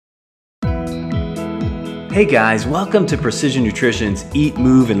Hey guys, welcome to Precision Nutrition's Eat,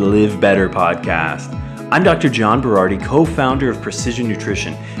 Move, and Live Better podcast. I'm Dr. John Berardi, co-founder of Precision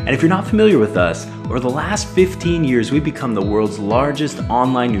Nutrition. And if you're not familiar with us, over the last 15 years, we've become the world's largest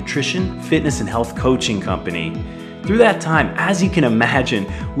online nutrition, fitness, and health coaching company. Through that time, as you can imagine,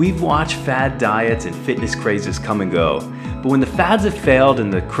 we've watched fad diets and fitness crazes come and go. But when the fads have failed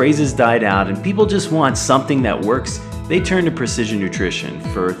and the crazes died out and people just want something that works, they turn to Precision Nutrition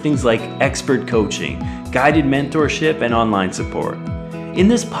for things like expert coaching, guided mentorship, and online support. In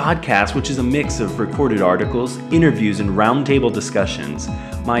this podcast, which is a mix of recorded articles, interviews, and roundtable discussions,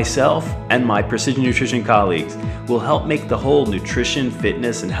 myself and my Precision Nutrition colleagues will help make the whole nutrition,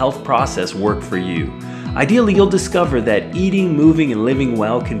 fitness, and health process work for you. Ideally, you'll discover that eating, moving, and living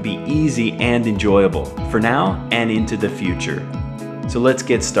well can be easy and enjoyable for now and into the future. So let's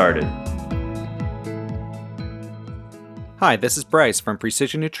get started. Hi, this is Bryce from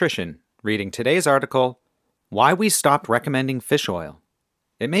Precision Nutrition, reading today's article, Why We Stopped Recommending Fish Oil.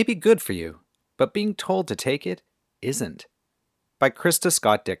 It may be good for you, but being told to take it isn't. By Krista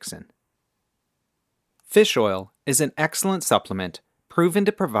Scott Dixon. Fish oil is an excellent supplement proven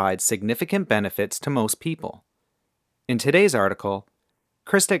to provide significant benefits to most people. In today's article,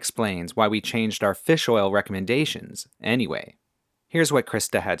 Krista explains why we changed our fish oil recommendations anyway. Here's what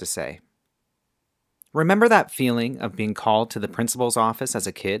Krista had to say. Remember that feeling of being called to the principal's office as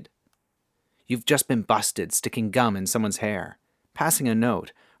a kid? You've just been busted sticking gum in someone's hair, passing a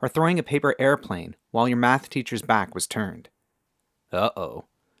note, or throwing a paper airplane while your math teacher's back was turned. Uh-oh,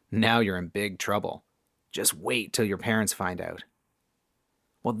 now you're in big trouble. Just wait till your parents find out.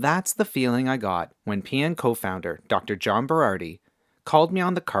 Well, that's the feeling I got when PN co-founder Dr. John Berardi called me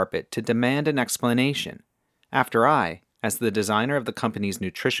on the carpet to demand an explanation after I, as the designer of the company's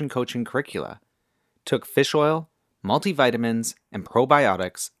nutrition coaching curricula, took fish oil, multivitamins, and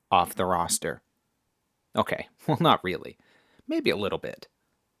probiotics off the roster. Okay, well, not really. Maybe a little bit.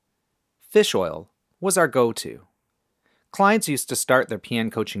 Fish oil was our go-to. Clients used to start their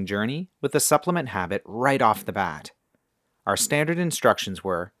PN coaching journey with a supplement habit right off the bat. Our standard instructions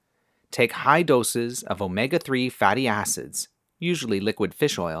were, take high doses of omega-3 fatty acids, usually liquid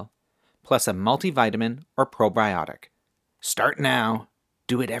fish oil, plus a multivitamin or probiotic. Start now,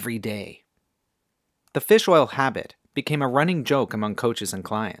 do it every day. The fish oil habit became a running joke among coaches and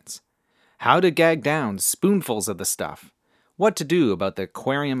clients. How to gag down spoonfuls of the stuff, what to do about the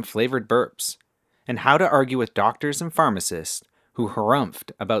aquarium-flavored burps, and how to argue with doctors and pharmacists who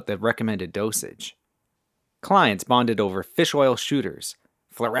harumphed about the recommended dosage. Clients bonded over fish oil shooters,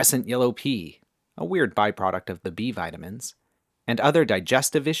 fluorescent yellow pea, a weird byproduct of the B vitamins, and other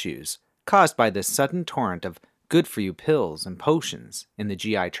digestive issues caused by this sudden torrent of good-for-you pills and potions in the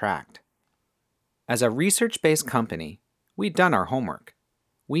GI tract. As a research-based company, we'd done our homework.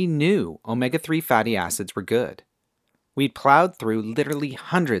 We knew omega-3 fatty acids were good. We'd plowed through literally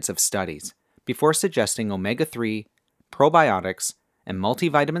hundreds of studies before suggesting omega-3, probiotics, and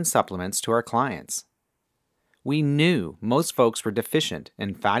multivitamin supplements to our clients. We knew most folks were deficient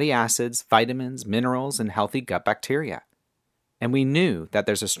in fatty acids, vitamins, minerals, and healthy gut bacteria. And we knew that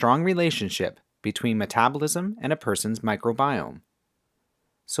there's a strong relationship between metabolism and a person's microbiome.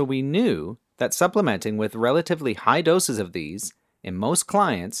 So we knew that supplementing with relatively high doses of these, in most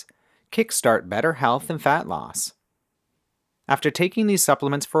clients, kickstart better health and fat loss. After taking these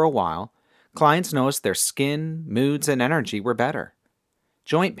supplements for a while, clients noticed their skin, moods, and energy were better.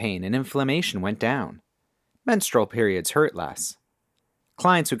 Joint pain and inflammation went down. Menstrual periods hurt less.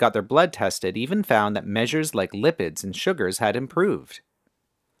 Clients who got their blood tested even found that measures like lipids and sugars had improved.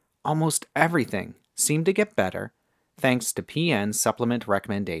 Almost everything seemed to get better thanks to PN supplement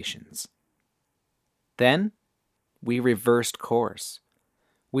recommendations. Then, we reversed course.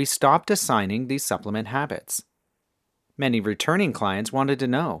 We stopped assigning these supplement habits. Many returning clients wanted to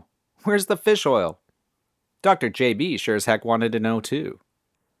know, where's the fish oil? Dr. JB sure as heck wanted to know too.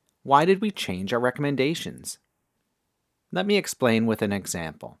 Why did we change our recommendations? Let me explain with an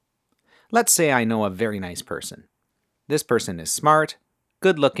example. Let's say I know a very nice person. This person is smart,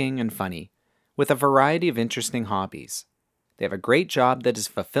 good-looking, and funny, with a variety of interesting hobbies. They have a great job that is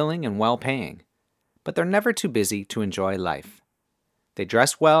fulfilling and well-paying, but they're never too busy to enjoy life. They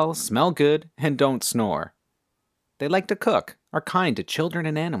dress well, smell good, and don't snore. They like to cook, are kind to children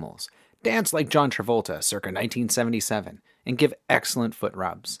and animals, dance like John Travolta circa 1977, and give excellent foot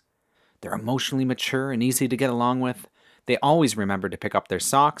rubs. They're emotionally mature and easy to get along with. They always remember to pick up their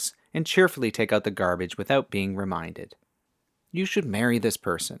socks and cheerfully take out the garbage without being reminded. You should marry this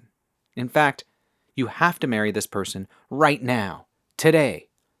person. In fact, you have to marry this person right now, today.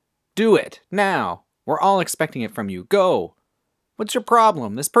 Do it, now. We're all expecting it from you. Go. What's your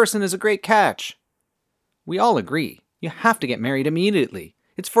problem? This person is a great catch. We all agree. You have to get married immediately.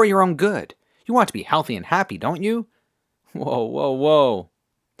 It's for your own good. You want to be healthy and happy, don't you? Whoa, whoa, whoa.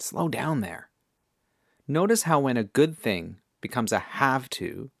 Slow down there. Notice how when a good thing becomes a have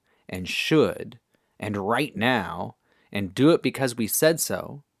to and should and right now and do it because we said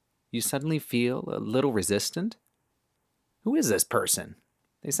so, you suddenly feel a little resistant? Who is this person?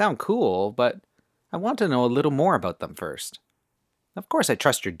 They sound cool, but I want to know a little more about them first. Of course I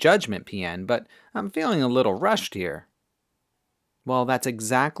trust your judgment, PN, but I'm feeling a little rushed here. Well, that's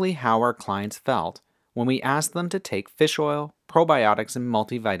exactly how our clients felt when we asked them to take fish oil, probiotics, and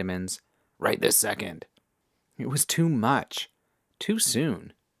multivitamins right this second. It was too much, too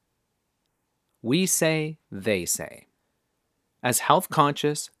soon. We say, they say. As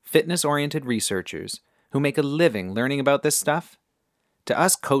health-conscious, fitness-oriented researchers who make a living learning about this stuff, to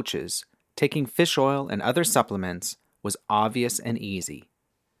us coaches, taking fish oil and other supplements was obvious and easy.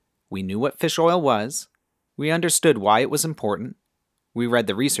 We knew what fish oil was, we understood why it was important, we read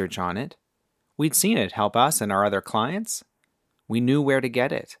the research on it, we'd seen it help us and our other clients, we knew where to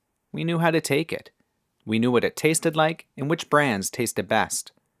get it, we knew how to take it, we knew what it tasted like and which brands tasted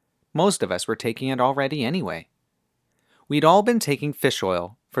best. Most of us were taking it already anyway. We'd all been taking fish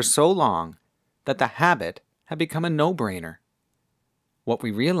oil for so long that the habit had become a no-brainer. What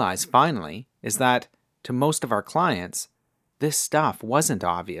we realized finally is that, to most of our clients, this stuff wasn't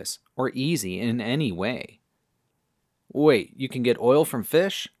obvious or easy in any way. Wait, you can get oil from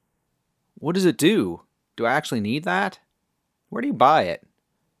fish? What does it do? Do I actually need that? Where do you buy it?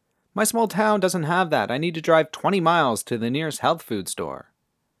 My small town doesn't have that. I need to drive 20 miles to the nearest health food store.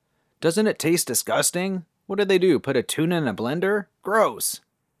 Doesn't it taste disgusting? What did they do? Put a tuna in a blender? Gross.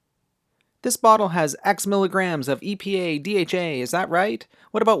 This bottle has X milligrams of EPA DHA, is that right?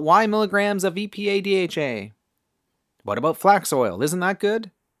 What about Y milligrams of EPA DHA? What about flax oil? Isn't that good?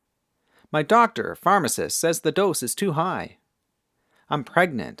 My doctor, pharmacist, says the dose is too high. I'm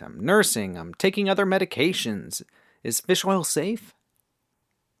pregnant, I'm nursing, I'm taking other medications. Is fish oil safe?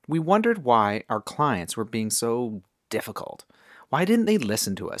 We wondered why our clients were being so difficult. Why didn't they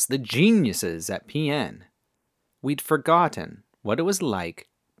listen to us, the geniuses at PN? We'd forgotten what it was like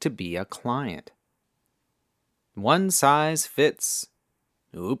to be a client. One size fits.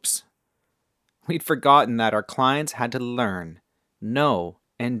 Oops. We'd forgotten that our clients had to learn, know,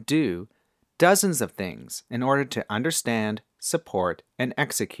 and do dozens of things in order to understand, support, and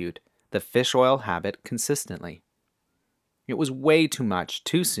execute the fish oil habit consistently. It was way too much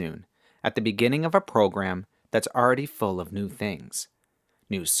too soon at the beginning of a program that's already full of new things.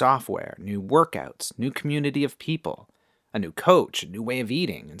 New software, new workouts, new community of people, a new coach, a new way of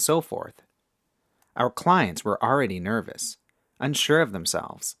eating, and so forth. Our clients were already nervous, unsure of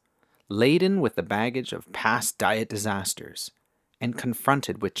themselves, laden with the baggage of past diet disasters, and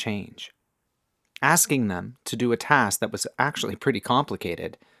confronted with change. Asking them to do a task that was actually pretty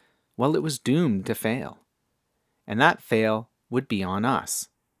complicated, well, it was doomed to fail. And that fail would be on us.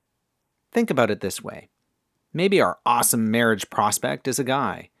 Think about it this way. Maybe our awesome marriage prospect is a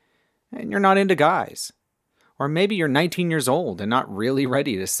guy, and you're not into guys. Or maybe you're 19 years old and not really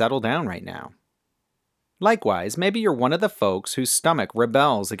ready to settle down right now. Likewise, maybe you're one of the folks whose stomach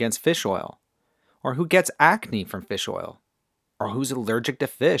rebels against fish oil, or who gets acne from fish oil, or who's allergic to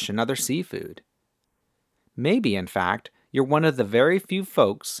fish and other seafood. Maybe, in fact, you're one of the very few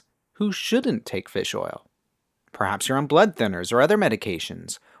folks who shouldn't take fish oil. Perhaps you're on blood thinners or other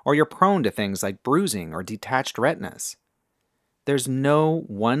medications, or you're prone to things like bruising or detached retinas. There's no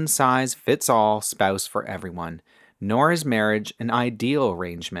one-size-fits-all spouse for everyone, nor is marriage an ideal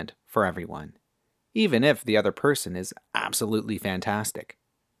arrangement for everyone, even if the other person is absolutely fantastic.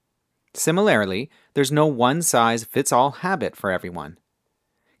 Similarly, there's no one-size-fits-all habit for everyone.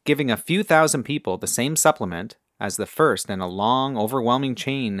 Giving a few thousand people the same supplement as the first in a long, overwhelming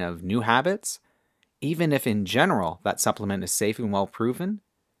chain of new habits, even if in general that supplement is safe and well proven,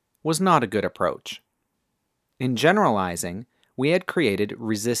 was not a good approach. In generalizing, we had created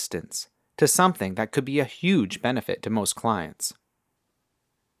resistance to something that could be a huge benefit to most clients.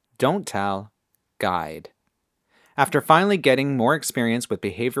 Don't tell, guide. After finally getting more experience with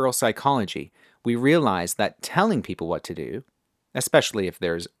behavioral psychology, we realized that telling people what to do, especially if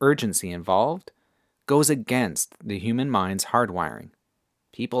there's urgency involved, goes against the human mind's hardwiring.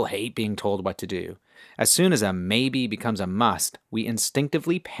 People hate being told what to do. As soon as a maybe becomes a must, we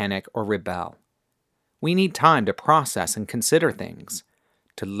instinctively panic or rebel. We need time to process and consider things,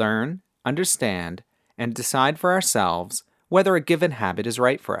 to learn, understand, and decide for ourselves whether a given habit is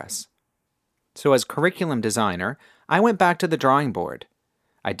right for us. So as curriculum designer, I went back to the drawing board.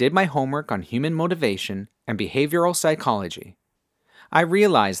 I did my homework on human motivation and behavioral psychology. I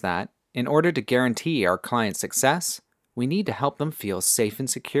realized that, In order to guarantee our clients' success, we need to help them feel safe and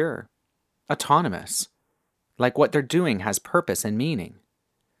secure, autonomous, like what they're doing has purpose and meaning,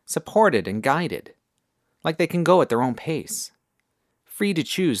 supported and guided, like they can go at their own pace, free to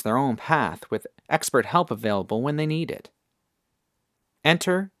choose their own path with expert help available when they need it.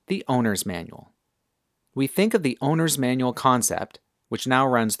 Enter the Owner's Manual. We think of the Owner's Manual concept, which now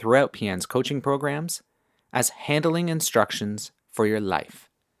runs throughout PN's coaching programs, as handling instructions for your life.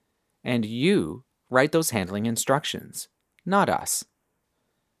 And you write those handling instructions, not us.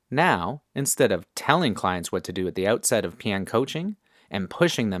 Now, instead of telling clients what to do at the outset of PN coaching and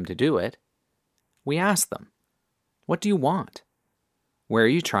pushing them to do it, we ask them, what do you want? Where are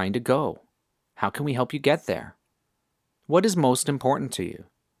you trying to go? How can we help you get there? What is most important to you?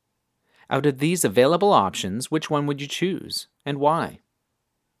 Out of these available options, which one would you choose and why?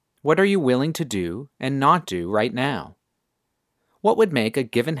 What are you willing to do and not do right now? What would make a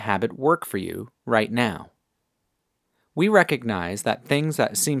given habit work for you right now? We recognize that things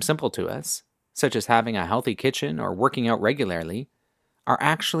that seem simple to us, such as having a healthy kitchen or working out regularly, are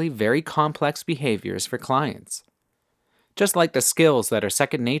actually very complex behaviors for clients. Just like the skills that are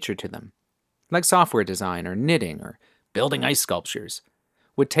second nature to them, like software design or knitting or building ice sculptures,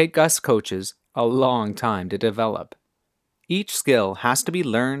 would take us coaches a long time to develop. Each skill has to be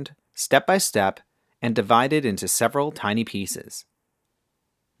learned step by step and divided into several tiny pieces.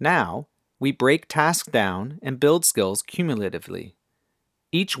 Now, we break tasks down and build skills cumulatively.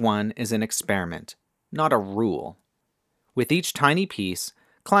 Each one is an experiment, not a rule. With each tiny piece,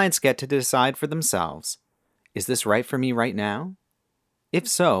 clients get to decide for themselves, is this right for me right now? If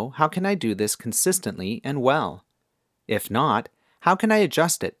so, how can I do this consistently and well? If not, how can I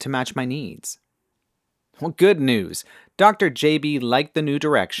adjust it to match my needs? Well, good news. Dr. JB liked the new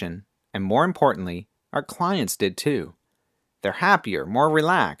direction, and more importantly, our clients did too. They're happier, more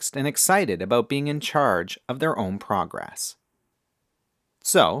relaxed, and excited about being in charge of their own progress.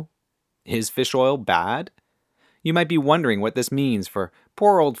 So, is fish oil bad? You might be wondering what this means for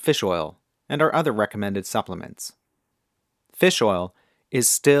poor old fish oil and our other recommended supplements. Fish oil is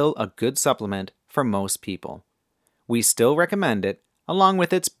still a good supplement for most people. We still recommend it, along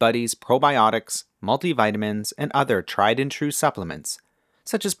with its buddies probiotics, multivitamins, and other tried-and-true supplements,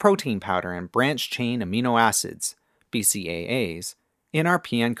 such as protein powder and branched-chain amino acids, BCAAs, in our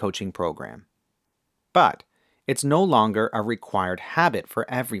PN coaching program. But it's no longer a required habit for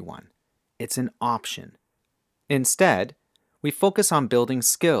everyone. It's an option. Instead, we focus on building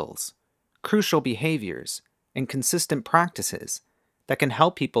skills, crucial behaviors, and consistent practices that can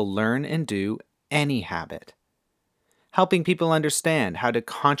help people learn and do any habit. Helping people understand how to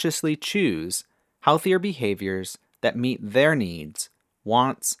consciously choose healthier behaviors that meet their needs,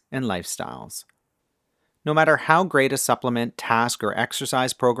 wants, and lifestyles. No matter how great a supplement, task, or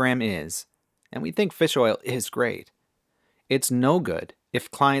exercise program is, and we think fish oil is great, it's no good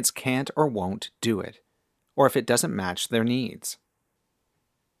if clients can't or won't do it, or if it doesn't match their needs.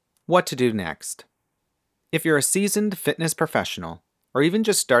 What to do next? If you're a seasoned fitness professional, or even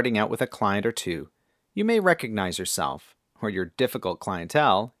just starting out with a client or two, you may recognize yourself, or your difficult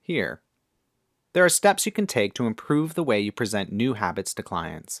clientele, here. There are steps you can take to improve the way you present new habits to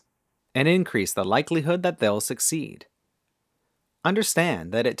clients, and increase the likelihood that they'll succeed.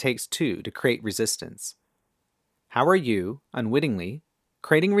 Understand that it takes two to create resistance. How are you, unwittingly,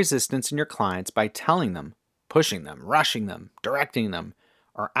 creating resistance in your clients by telling them, pushing them, rushing them, directing them,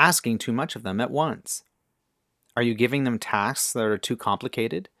 or asking too much of them at once? Are you giving them tasks that are too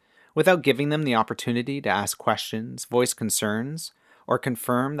complicated, without giving them the opportunity to ask questions, voice concerns, or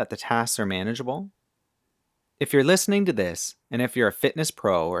confirm that the tasks are manageable? If you're listening to this, and if you're a fitness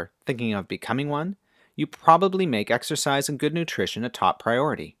pro or thinking of becoming one, you probably make exercise and good nutrition a top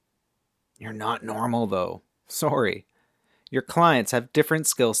priority. You're not normal, though. Sorry. Your clients have different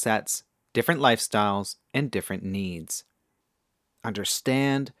skill sets, different lifestyles, and different needs.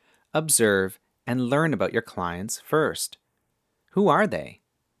 Understand, observe, and learn about your clients first. Who are they?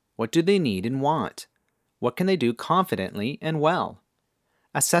 What do they need and want? What can they do confidently and well?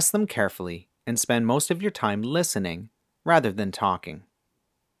 Assess them carefully and spend most of your time listening rather than talking.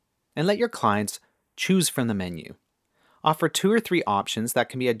 And let your clients choose from the menu. Offer 2 or 3 options that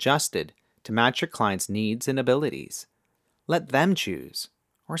can be adjusted to match your client's needs and abilities. Let them choose,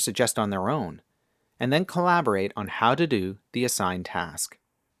 or suggest on their own, and then collaborate on how to do the assigned task.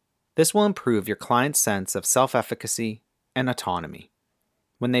 This will improve your client's sense of self-efficacy and autonomy.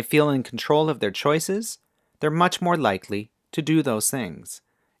 When they feel in control of their choices, they're much more likely to do those things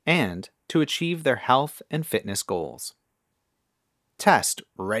and to achieve their health and fitness goals. Test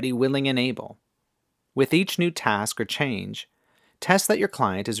ready, willing, and able. With each new task or change, test that your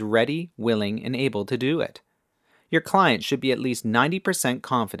client is ready, willing, and able to do it. Your client should be at least 90%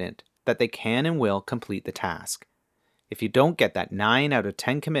 confident that they can and will complete the task. If you don't get that 9 out of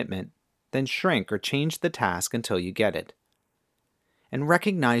 10 commitment, then shrink or change the task until you get it. And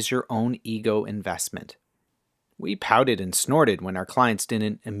recognize your own ego investment. We pouted and snorted when our clients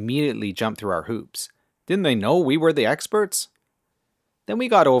didn't immediately jump through our hoops. Didn't they know we were the experts? Then we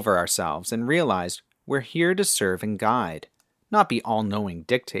got over ourselves and realized we're here to serve and guide, not be all-knowing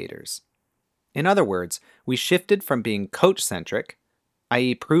dictators. In other words, we shifted from being coach-centric,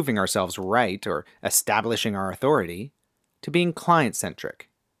 i.e. proving ourselves right or establishing our authority, to being client-centric,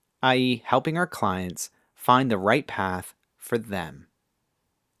 i.e. helping our clients find the right path for them.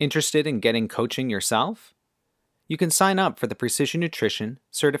 Interested in getting coaching yourself? You can sign up for the Precision Nutrition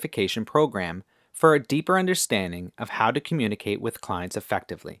Certification Program for a deeper understanding of how to communicate with clients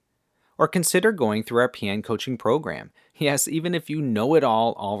effectively. Or consider going through our PN coaching program. Yes, even if you know it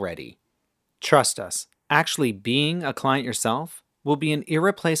all already. Trust us, actually being a client yourself will be an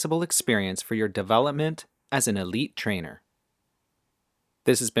irreplaceable experience for your development as an elite trainer.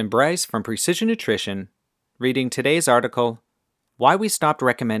 This has been Bryce from Precision Nutrition, reading today's article, Why We Stopped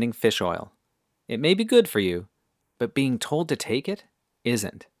Recommending Fish Oil. It may be good for you, but being told to take it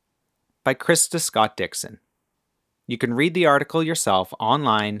isn't. By Krista Scott Dixon. You can read the article yourself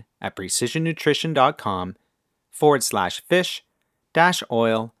online at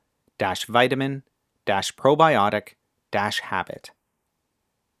precisionnutrition.com/fish-oil-vitamin-probiotic-habit.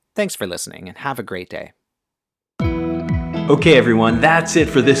 Thanks for listening and have a great day. Okay, everyone, that's it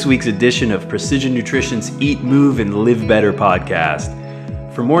for this week's edition of Precision Nutrition's Eat, Move, and Live Better podcast.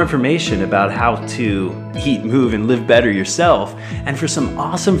 For more information about how to eat, move, and live better yourself, and for some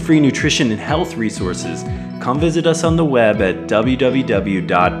awesome free nutrition and health resources, come visit us on the web at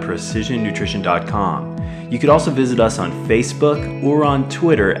www.precisionnutrition.com. You could also visit us on Facebook or on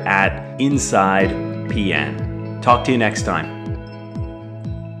Twitter at InsidePN. Talk to you next time.